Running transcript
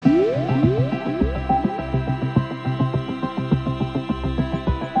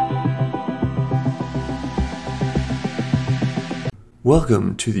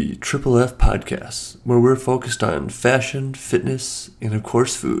Welcome to the Triple F Podcast, where we're focused on fashion, fitness, and of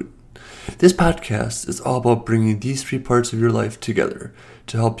course food. This podcast is all about bringing these three parts of your life together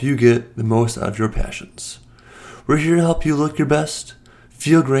to help you get the most out of your passions. We're here to help you look your best,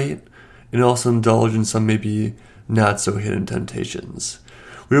 feel great, and also indulge in some maybe not so hidden temptations.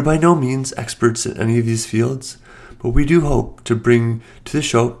 We are by no means experts in any of these fields, but we do hope to bring to the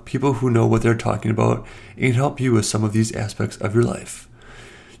show people who know what they're talking about and help you with some of these aspects of your life.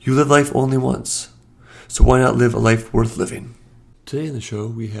 You live life only once, so why not live a life worth living? Today in the show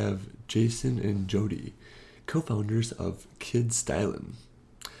we have Jason and Jody, co-founders of Kid Stylin'.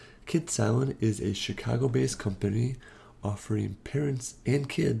 Kid Stylin' is a Chicago-based company offering parents and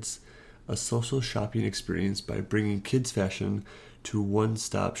kids a social shopping experience by bringing kids fashion to a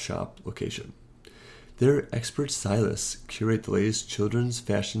one-stop shop location. Their expert stylists curate the latest children's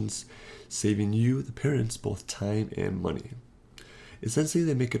fashions, saving you, the parents, both time and money. Essentially,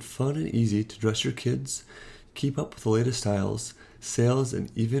 they make it fun and easy to dress your kids, keep up with the latest styles, sales,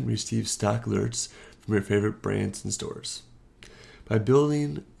 and even receive stock alerts from your favorite brands and stores. By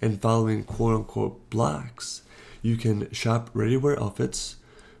building and following quote-unquote blocks, you can shop ready-to-wear outfits,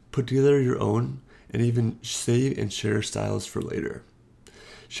 put together your own, and even save and share styles for later.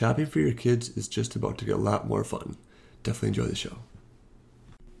 Shopping for your kids is just about to get a lot more fun. Definitely enjoy the show.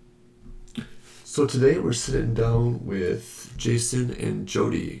 So today we're sitting down with Jason and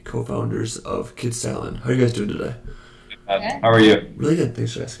Jody, co-founders of Kid Stylin'. How are you guys doing today? How are you? Really good,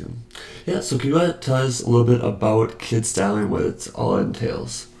 thanks for asking. Yeah, so can you tell us a little bit about Kid Stylin', what it all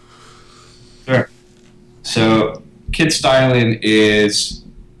entails? Sure. So Kid Stylin' is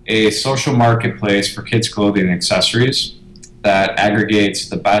a social marketplace for kids' clothing and accessories that aggregates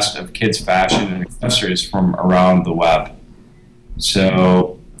the best of kids' fashion and accessories from around the web.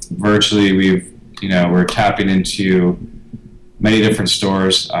 So virtually we're tapping into many different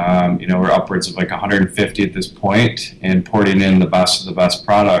stores. We're upwards of like 150 at this point, and porting in the best of the best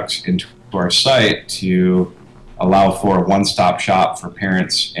products into our site to allow for a one-stop shop for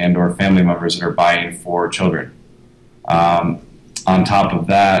parents and or family members that are buying for children. On top of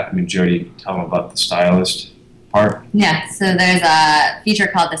that, Jody, tell them about the stylist part. Yeah, so there's a feature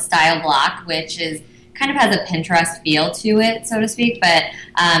called the Style Block, which is kind of has a Pinterest feel to it, so to speak, but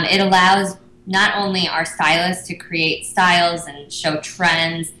it allows not only our stylists to create styles and show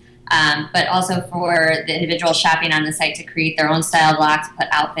trends, but also for the individual shopping on the site to create their own style blocks, put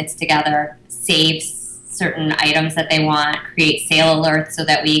outfits together, save certain items that they want, create sale alerts so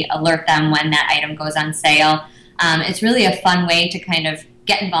that we alert them when that item goes on sale. It's really a fun way to kind of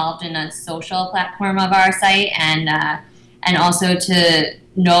get involved in a social platform of our site and also to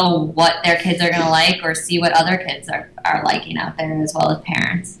know what their kids are going to like or see what other kids are liking out there as well as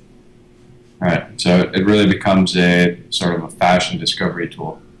parents. Right. So it really becomes a sort of a fashion discovery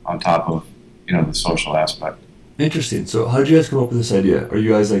tool on top of, the social aspect. Interesting. So how did you guys come up with this idea? Are you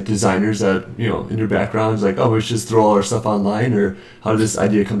guys like designers that, in your backgrounds, like, oh, we should just throw all our stuff online, or how did this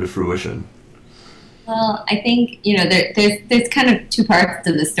idea come to fruition? Well, I think, there's kind of two parts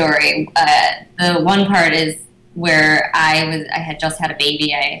to the story. The one part is where I had just had a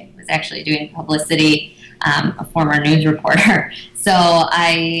baby. I was actually doing publicity, a former news reporter. So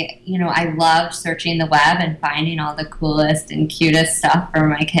I loved searching the web and finding all the coolest and cutest stuff for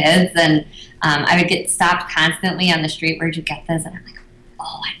my kids. And I would get stopped constantly on the street, where'd you get this? And I'm like,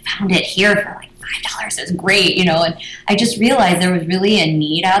 oh, I found it here for like $5. It's great, and I just realized there was really a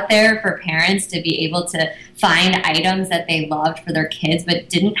need out there for parents to be able to find items that they loved for their kids but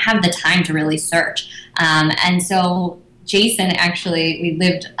didn't have the time to really search. And so Jason, actually, we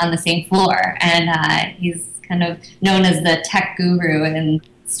lived on the same floor, and he's kind of known as the tech guru and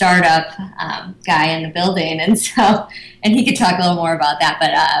startup guy in the building, and he could talk a little more about that,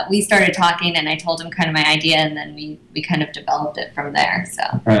 but we started talking and I told him kind of my idea, and then we kind of developed it from there. So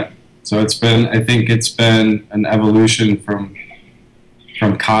right. So I think it's been an evolution from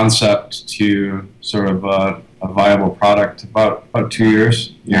concept to sort of a viable product about 2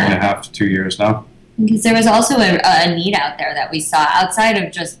 years, year and a half to 2 years now. Because there was also a need out there that we saw outside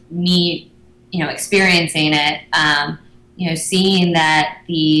of just me, experiencing it, seeing that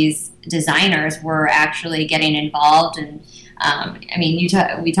these designers were actually getting involved. And,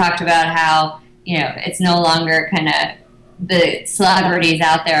 we talked about how, it's no longer kind of the celebrities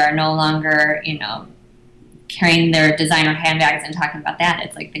out there are no longer, carrying their designer handbags and talking about that.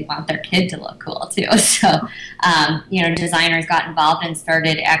 It's like they want their kid to look cool too. So, designers got involved and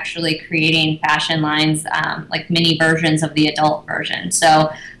started actually creating fashion lines, like mini versions of the adult version.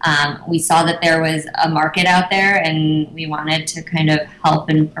 So we saw that there was a market out there, and we wanted to kind of help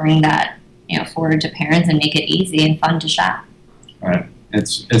and bring that, forward to parents and make it easy and fun to shop. Right.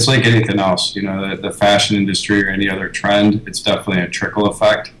 It's like anything else, you know, the fashion industry or any other trend. It's definitely a trickle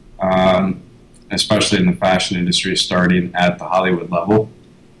effect, especially in the fashion industry, starting at the Hollywood level.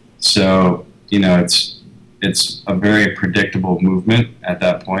 So, you know, it's a very predictable movement at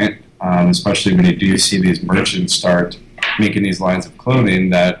that point, especially when you do see these merchants start making these lines of clothing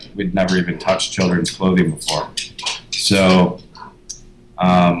that we'd never even touched children's clothing before. So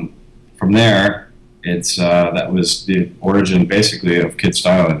from there, it's that was the origin basically of Kid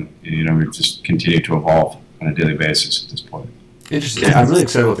Style, and you know, we've just continued to evolve on a daily basis at this point. Interesting. I'm really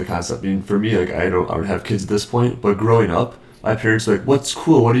excited about the concept. I mean, for me, like I don't have kids at this point, but growing up, my parents were like, "What's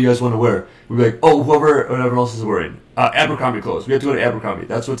cool? What do you guys want to wear?" We'd be like, "Oh, whatever else is wearing Abercrombie clothes. We have to go to Abercrombie.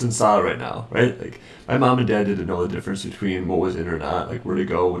 That's what's in style right now, right?" Like my mom and dad didn't know the difference between what was in or not, like where to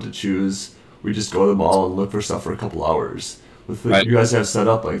go, what to choose. We just go to the mall and look for stuff for a couple hours. With what you guys have set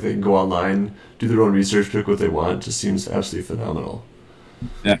up, like they can go online, do their own research, pick what they want. It just seems absolutely phenomenal.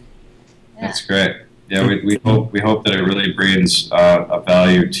 Yeah, that's great. Yeah, we hope that it really brings a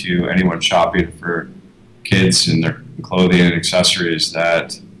value to anyone shopping for kids and their clothing and accessories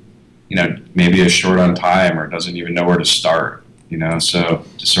that, you know, maybe is short on time or doesn't even know where to start. You know, so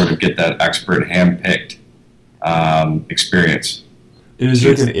to sort of get that expert hand-picked experience. Is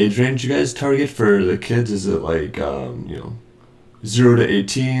there like an age range you guys target for the kids? Is it like 0 to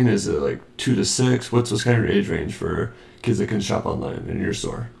 18? Is it like 2 to 6? What's kind of your age range for kids that can shop online in your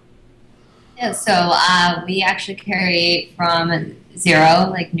store? Yeah, so we actually carry from 0,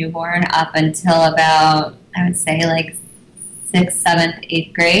 like newborn, up until about, I would say, like 6th, 7th,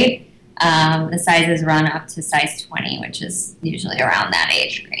 8th grade. The sizes run up to size 20, which is usually around that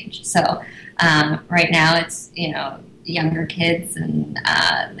age range. So right now it's, you know, younger kids and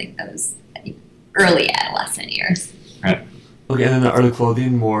like those early adolescent years. Right. Okay, and then are the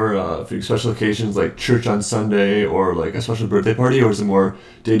clothing more for special occasions like church on Sunday or like a special birthday party, or is it more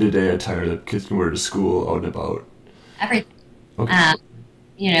day-to-day attire that kids can wear to school out and about? Everything. Okay.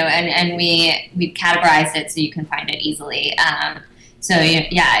 You know, and we've categorized it so you can find it easily. So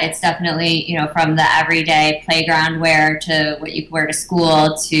yeah, it's definitely, you know, from the everyday playground wear to what you wear to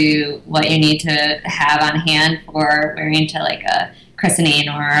school to what you need to have on hand for wearing to like a christening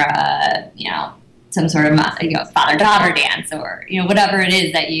or you know, some sort of father-daughter dance or, you know, whatever it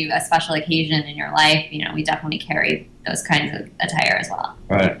is that a special occasion in your life. You know, we definitely carry those kinds of attire as well.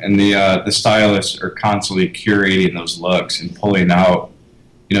 Right, and the stylists are constantly curating those looks and pulling out,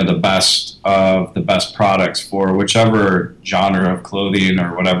 you know, the best of the best products for whichever genre of clothing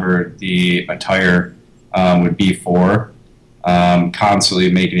or whatever the attire would be for,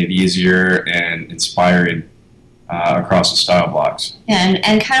 constantly making it easier and inspiring across the style blocks.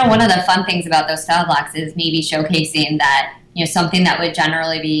 And kind of one of the fun things about those style blocks is maybe showcasing that, you know, something that would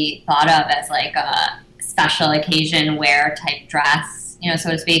generally be thought of as like a special occasion wear type dress, you know,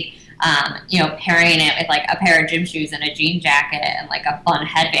 so to speak. You know, pairing it with like a pair of gym shoes and a jean jacket and like a fun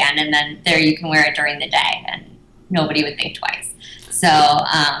headband, and then there you can wear it during the day and nobody would think twice. So,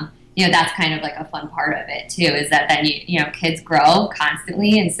 you know, that's kind of like a fun part of it too, is that then you know, kids grow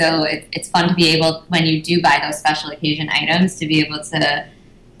constantly, and so it's fun to be able, when you do buy those special occasion items, to be able to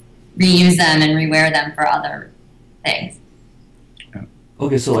reuse them and rewear them for other things.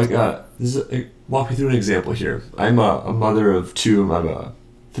 Okay, so like walk me through an example here. I'm a mother of 2. I'm a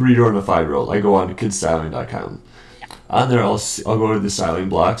 3-year-old and a 5-year-old. I go on to kidstyling.com. On there, I'll go to the styling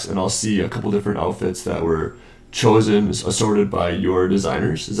blocks and I'll see a couple different outfits that were chosen, assorted by your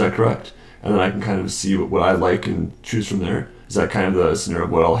designers. Is that correct? And then I can kind of see what I like and choose from there. Is that kind of the scenario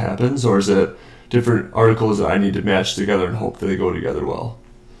of what all happens, or is it different articles that I need to match together and hope that they go together well?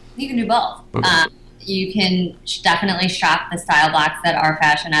 You can do both. Okay. You can definitely shop the style blocks that our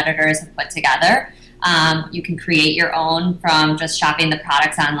fashion editors have put together. You can create your own from just shopping the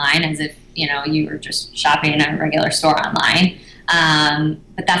products online as if, you know, you were just shopping in a regular store online.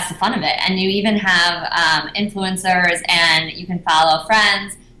 But that's the fun of it. And you even have influencers, and you can follow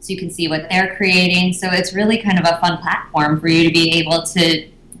friends so you can see what they're creating. So it's really kind of a fun platform for you to be able to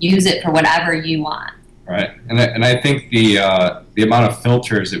use it for whatever you want. Right. And I think the amount of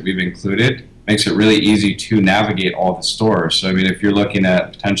filters that we've included makes it really easy to navigate all the stores. So, I mean, if you're looking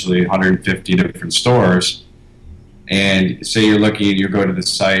at potentially 150 different stores, and say you're going to the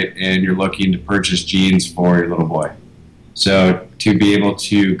site and you're looking to purchase jeans for your little boy. So to be able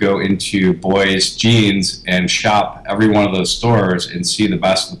to go into boys' jeans and shop every one of those stores and see the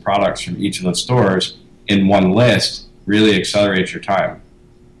best of the products from each of those stores in one list really accelerates your time.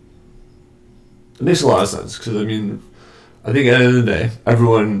 It makes a lot of sense, because, I mean, I think at the end of the day,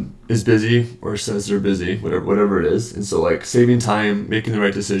 everyone is busy or says they're busy, whatever it is. And so, like, saving time, making the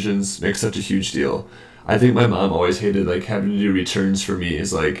right decisions makes such a huge deal. I think my mom always hated like having to do returns for me.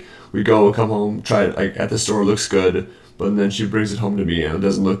 Is like we come home, try it like at the store, looks good, but then she brings it home to me and it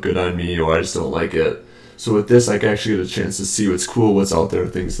doesn't look good on me, or I just don't like it. So with this, I can actually get a chance to see what's cool, what's out there,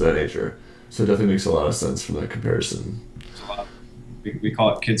 things of that nature. So it definitely makes a lot of sense from that comparison. We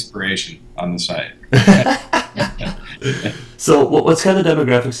call it kidspiration on the site. So what's kind of the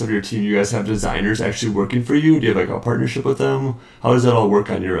demographics of your team? You guys have designers actually working for you? Do you have like a partnership with them? How does that all work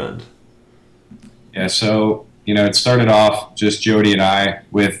on your end? Yeah, so it started off just Jody and I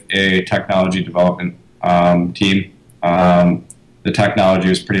with a technology development team. The technology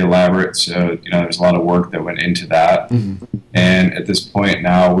was pretty elaborate, so there's a lot of work that went into that. Mm-hmm. And at this point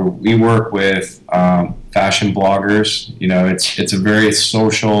now, we work with fashion bloggers. It's a very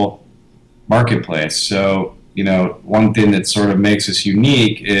social marketplace. So one thing that sort of makes us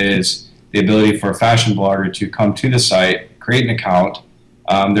unique is the ability for a fashion blogger to come to the site, create an account.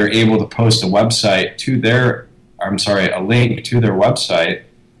 They're able to post a link to their website,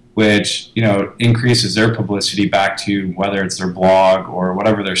 which increases their publicity back to whether it's their blog or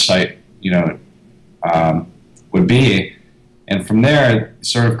whatever their site would be, and from there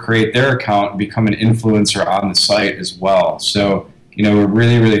sort of create their account and become an influencer on the site as well. So we're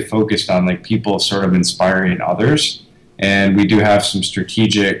really focused on like people sort of inspiring others, and we do have some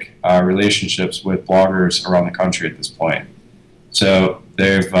strategic relationships with bloggers around the country at this point. So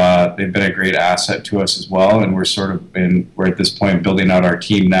they've been a great asset to us as well, and we're at this point building out our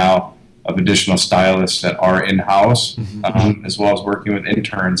team now of additional stylists that are in-house, mm-hmm. As well as working with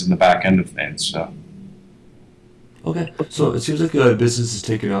interns in the back end of things. So. Okay, so it seems like the business is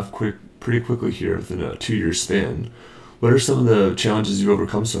taking off pretty quickly here within a 2-year span. What are some of the challenges you've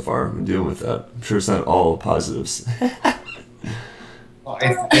overcome so far in dealing with that? I'm sure it's not all positives. Well,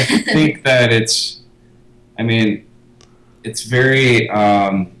 I think that it's very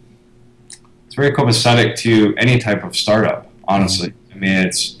copacetic to any type of startup, honestly.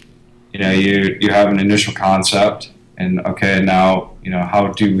 It's you have an initial concept, and okay, now how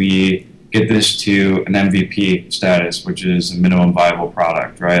do we get this to an MVP status, which is a minimum viable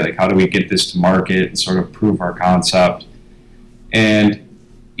product, right? Like how do we get this to market and sort of prove our concept, and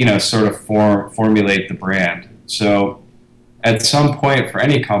sort of formulate the brand. So at some point for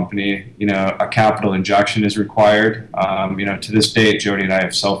any company, a capital injection is required. To this date, Jody and I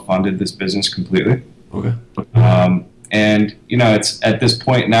have self-funded this business completely. Okay. And it's at this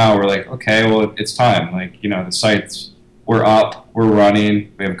point now we're like, okay, well, it's time. Like, the sites, we're up, we're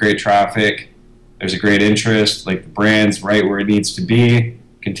running, we have great traffic, there's a great interest, like the brand's right where it needs to be,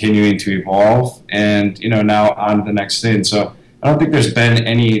 continuing to evolve, and now on to the next thing. So I don't think there's been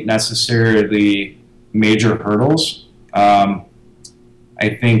any necessarily major hurdles. I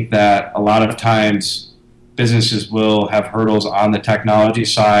think that a lot of times businesses will have hurdles on the technology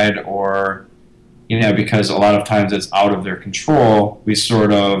side, or because a lot of times it's out of their control. We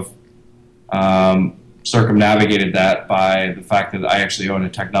sort of circumnavigated that by the fact that I actually own a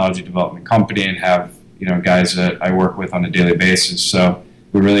technology development company and have guys that I work with on a daily basis. So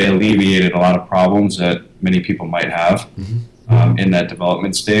we really alleviated a lot of problems that many people might have in that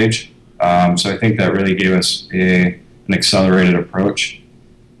development stage. So I think that really gave us an accelerated approach.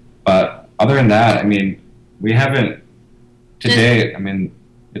 But other than that, we haven't today.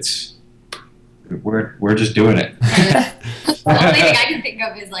 We're just doing it. The only thing I can think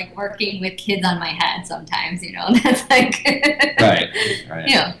of is like working with kids on my head sometimes, that's like right.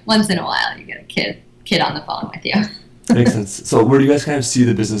 Once in a while you get a kid on the phone with you. Makes sense. So where do you guys kind of see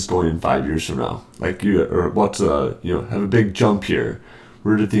the business going in 5 years from now? Like have a big jump here.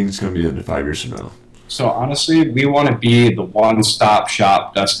 Where do things going to be in 5 years from now? So honestly, we want to be the one-stop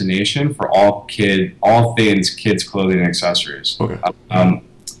shop destination for all things kids clothing and accessories. Okay.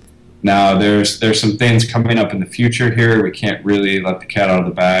 Now there's some things coming up in the future here. We can't really let the cat out of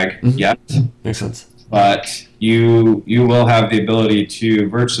the bag yet. Makes sense. But you will have the ability to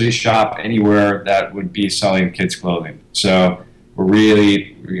virtually shop anywhere that would be selling kids clothing. So we're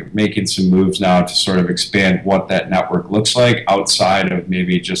making some moves now to sort of expand what that network looks like outside of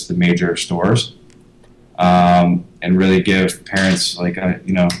maybe just the major stores, and really give parents like a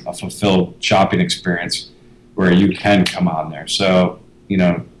fulfilled shopping experience where you can come on there. So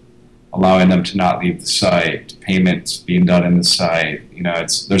allowing them to not leave the site, payments being done in the site.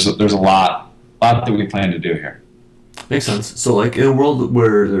 There's a lot that we plan to do here. Makes sense. So like in a world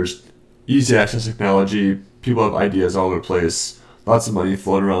where there's easy access technology, people have ideas all over the place, lots of money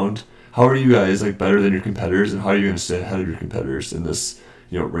floating around, how are you guys like better than your competitors, and how are you going to stay ahead of your competitors in this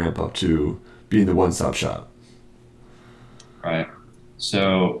ramp up to being the one-stop shop? Right.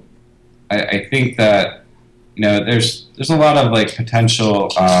 So I think that there's a lot of like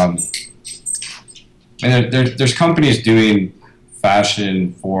potential And there's companies doing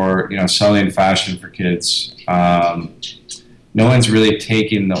fashion for, selling fashion for kids. No one's really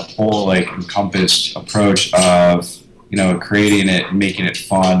taking the whole like encompassed approach of, creating it and making it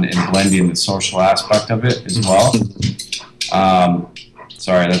fun and blending the social aspect of it as well.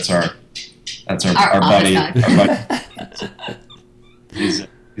 Sorry, that's our buddy. Our buddy.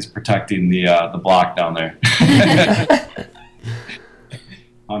 He's protecting the block down there.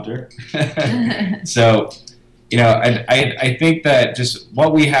 Hunter. So, I think that just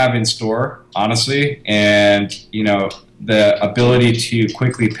what we have in store, honestly, and, the ability to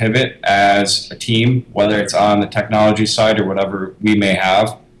quickly pivot as a team, whether it's on the technology side or whatever we may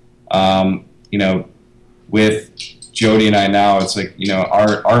have, with Jody and I now, it's like,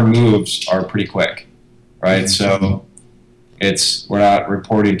 our moves are pretty quick, right? So we're not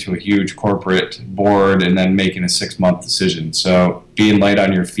reporting to a huge corporate board and then making a 6-month decision. So being light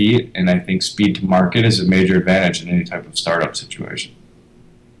on your feet, and I think speed to market is a major advantage in any type of startup situation.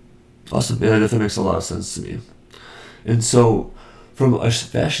 Awesome. Yeah, that definitely makes a lot of sense to me. And so from a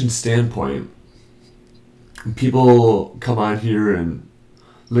fashion standpoint, people come on here and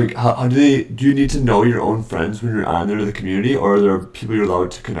like, how do you need to know your own friends when you're on there in the community, or are there people you're allowed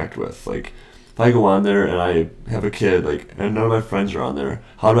to connect with? Like, if I go on there and I have a kid, like, and none of my friends are on there,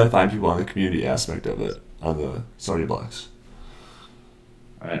 how do I find people on the community aspect of it on the Starting Blocks?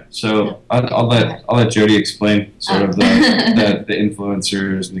 All right. So I'll let Jody explain sort of the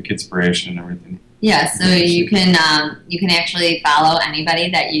influencers and the Kidspiration and everything. Yeah. So you can actually follow anybody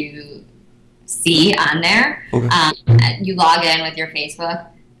that you see on there. Okay. You log in with your Facebook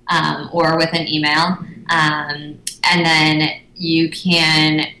or with an email, and then you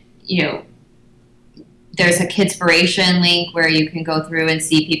can, there's a Kidspiration link where you can go through and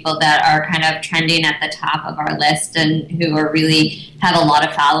see people that are kind of trending at the top of our list and who are really have a lot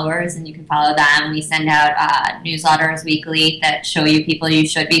of followers, and you can follow them. We send out newsletters weekly that show you people you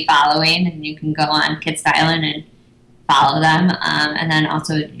should be following, and you can go on Kidstyling and follow them. And then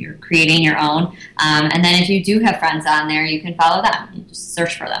also you're creating your own. And then if you do have friends on there, you can follow them. You just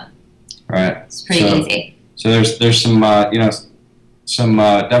search for them. Right. It's pretty easy. So there's some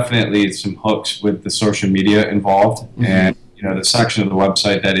definitely some hooks with the social media involved. Mm-hmm. And the section of the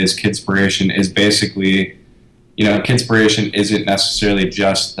website that is Kidspiration is basically, Kidspiration isn't necessarily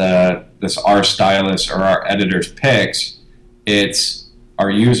just our stylists or our editors' picks, it's our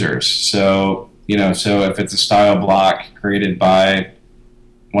users. So so if it's a style block created by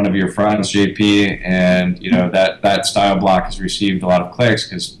one of your friends, JP, and that style block has received a lot of clicks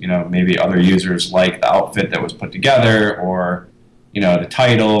because maybe other users like the outfit that was put together, or the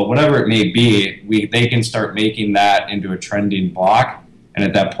title, whatever it may be, they can start making that into a trending block. And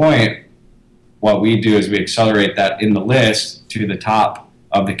at that point, what we do is we accelerate that in the list to the top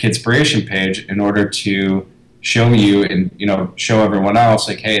of the Kidspiration page in order to show you and, show everyone else,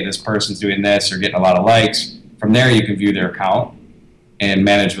 like, hey, this person's doing this or getting a lot of likes. From there, you can view their account and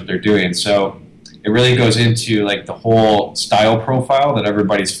manage what they're doing. So it really goes into like the whole style profile that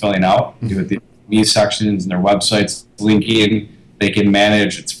everybody's filling out with these sections and their websites linking. They can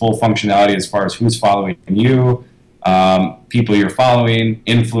manage its full functionality as far as who's following you, people you're following,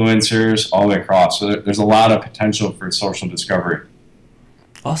 influencers, all the way across. So there's a lot of potential for social discovery.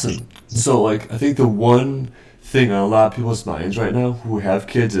 Awesome. So, I think the one thing on a lot of people's minds right now who have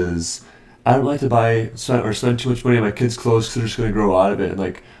kids is, I don't like to spend too much money on my kids' clothes because they're just going to grow out of it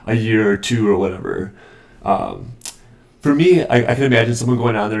in a year or two or whatever. For me, I can imagine someone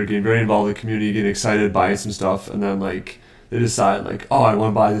going out there, getting very involved in the community, getting excited, buying some stuff, and then they decide oh, I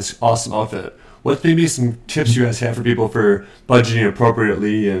want to buy this awesome outfit. What's maybe some tips you guys have for people for budgeting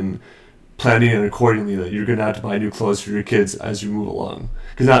appropriately and planning it accordingly, that you're going to have to buy new clothes for your kids as you move along?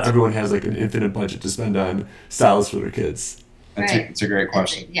 Because not everyone has an infinite budget to spend on styles for their kids. It's a great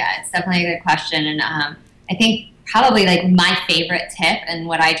question. It's definitely a good question. And I think probably my favorite tip and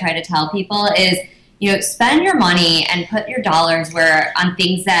what I try to tell people is, spend your money and put your dollars on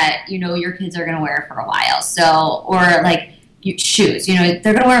things that your kids are going to wear for a while. So, or shoes, they're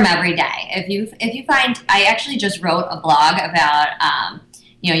going to wear them every day. If you find, I actually just wrote a blog about,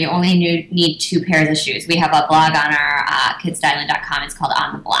 you only need 2 pairs of shoes. We have a blog on our kidstyling.com. It's called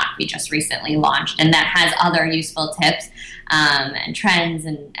On the Block. We just recently launched, and that has other useful tips and trends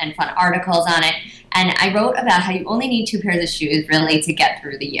and fun articles on it. And I wrote about how you only need 2 pairs of shoes really to get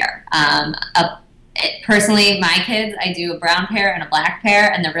through the year. Personally, my kids, I do a brown pair and a black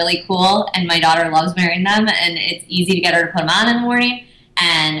pair, and they're really cool, and my daughter loves wearing them, and it's easy to get her to put them on in the morning.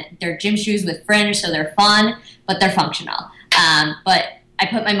 And they're gym shoes with fringe, so they're fun, but they're functional. But I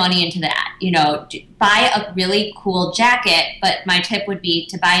put my money into that. Buy a really cool jacket, but my tip would be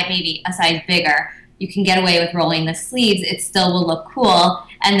to buy it maybe a size bigger. you can get away with rolling the sleeves. It still will look cool.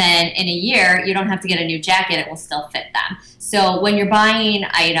 And then in a year, you don't have to get a new jacket. It will still fit them. So when you're buying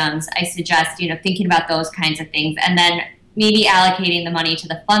items, I suggest, thinking about those kinds of things, and then maybe allocating the money to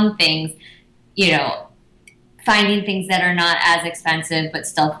the fun things, finding things that are not as expensive but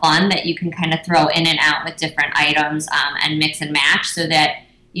still fun that you can kind of throw in and out with different items, and mix and match, so that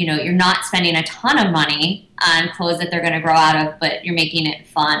you're not spending a ton of money on clothes that they're going to grow out of, but you're making it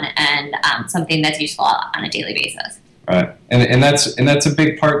fun and something that's useful on a daily basis. Right, and that's a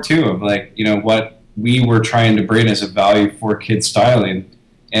big part too of what we were trying to bring as a value for kids styling,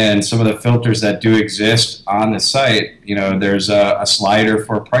 and some of the filters that do exist on the site. There's a slider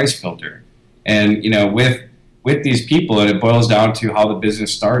for a price filter, and with these people, and it boils down to how the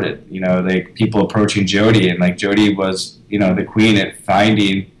business started. People approaching Jody, and Jody was the queen at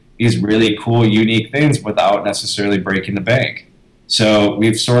finding these really cool, unique things without necessarily breaking the bank. So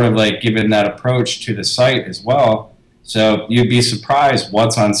we've sort of given that approach to the site as well. So you'd be surprised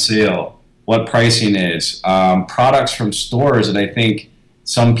what's on sale, what pricing is, products from stores that I think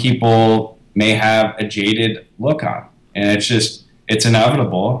some people may have a jaded look on, and it's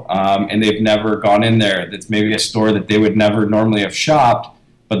inevitable, and they've never gone in there. That's maybe a store that they would never normally have shopped,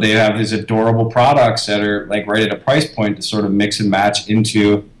 but they have these adorable products that are right at a price point to sort of mix and match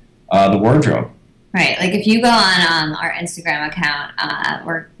into the wardrobe. Right. If you go on our Instagram account,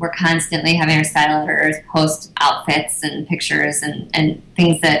 we're constantly having our style editors post outfits and pictures and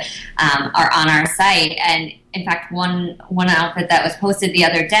things that are on our site. And in fact, one outfit that was posted the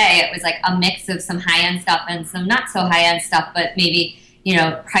other day, it was a mix of some high-end stuff and some not so high-end stuff, but maybe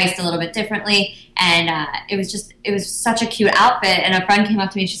priced a little bit differently. And it was such a cute outfit. And a friend came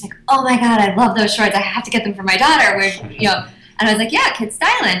up to me and she's like, "Oh my God, I love those shorts. I have to get them for my daughter." And I was like, "Yeah, Kids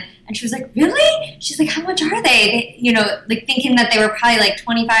Styling." And she was like, "Really?" She's like, "How much are they?" Thinking that they were probably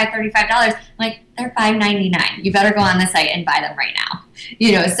 $25, $35. I'm like, they're $5.99. You better go on the site and buy them right now.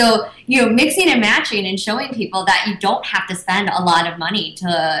 So mixing and matching and showing people that you don't have to spend a lot of money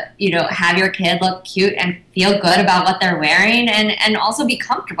to have your kid look cute and feel good about what they're wearing, and also be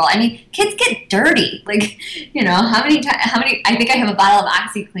comfortable. I mean, kids get dirty. How many I think I have a bottle of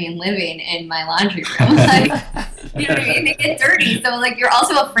OxyClean living in my laundry room. You know what I mean? They get dirty. So you're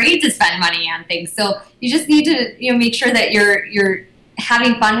also afraid to spend money on things. So you just need to make sure that you're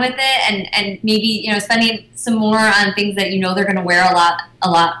having fun with it, and maybe spending some more on things that they're going to wear a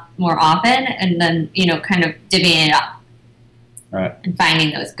lot more often, and then kind of divvying it up, right, and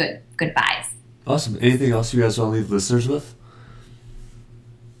finding those good buys. Awesome. Anything else you guys want to leave listeners with?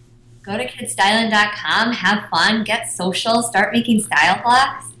 Go to kidstyling.com, have fun, get social, start making style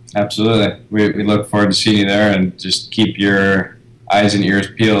blocks. Absolutely. We look forward to seeing you there, and just keep your eyes and ears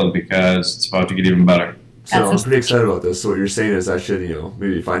peeled, because it's about to get even better. So I'm pretty excited about this. So what you're saying is I should,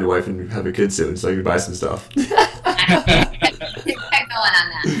 maybe find a wife and have a kid soon so I can buy some stuff. Get going on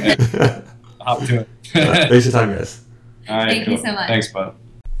that. Hop to it. Thanks for your time, guys. All right, Thank you so much. Thanks, bud.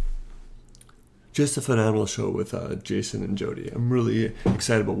 Just a phenomenal show with Jason and Jody. I'm really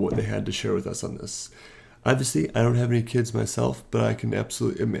excited about what they had to share with us on this. Obviously, I don't have any kids myself, but I can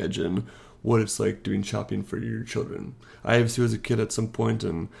absolutely imagine what it's like doing shopping for your children. I obviously was a kid at some point,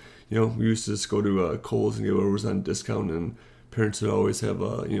 and we used to just go to Kohl's and get whatever was on discount, and parents would always have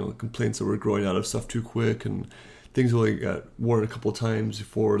complaints that we're growing out of stuff too quick, and things only got worn a couple times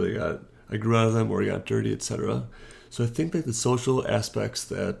before I grew out of them or got dirty, etc. So I think the social aspects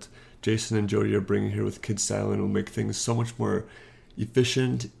that Jason and Jody are bringing here with Kids Styling will make things so much more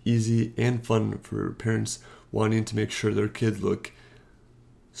efficient, easy, and fun for parents wanting to make sure their kids look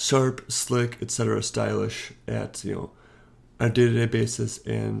sharp, slick, etc., stylish at on a day-to-day basis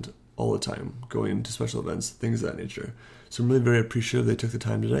and all the time, going to special events, things of that nature. So I'm really very appreciative they took the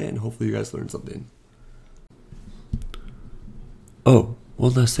time today, and hopefully you guys learned something. Oh,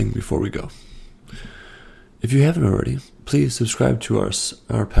 one last thing before we go. If you haven't already, please subscribe to our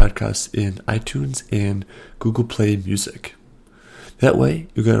podcast in iTunes and Google Play Music. That way,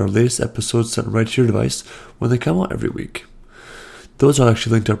 you get our latest episodes sent right to your device when they come out every week. Those are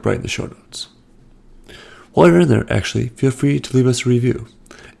actually linked up right in the show notes. While you're in there, actually, feel free to leave us a review.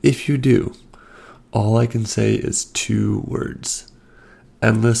 If you do, all I can say is 2 words: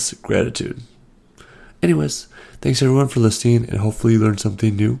 endless gratitude. Anyways, thanks everyone for listening, and hopefully you learned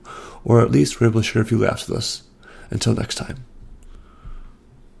something new, or at least were able to share a few laughs with us. Until next time.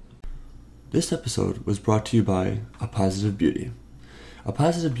 This episode was brought to you by A Positive Beauty. A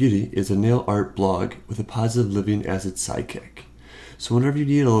Positive Beauty is a nail art blog with a positive living as its sidekick. So whenever you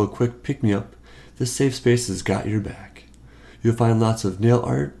need a little quick pick-me-up, this safe space has got your back. You'll find lots of nail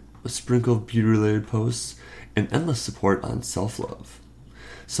art, a sprinkle of beauty-related posts, and endless support on self-love.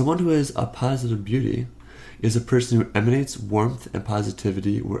 Someone who has a positive beauty is a person who emanates warmth and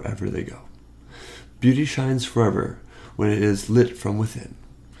positivity wherever they go. Beauty shines forever when it is lit from within.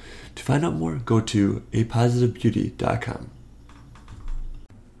 To find out more, go to apositivebeauty.com.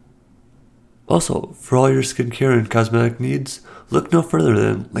 Also, for all your skincare and cosmetic needs, look no further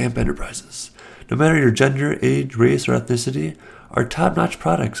than Lamp Enterprises. No matter your gender, age, race, or ethnicity, our top-notch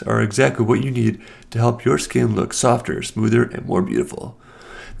products are exactly what you need to help your skin look softer, smoother, and more beautiful.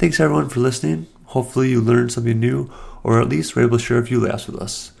 Thanks everyone for listening. Hopefully you learned something new, or at least were able to share a few laughs with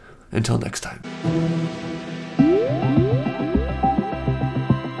us. Until next time.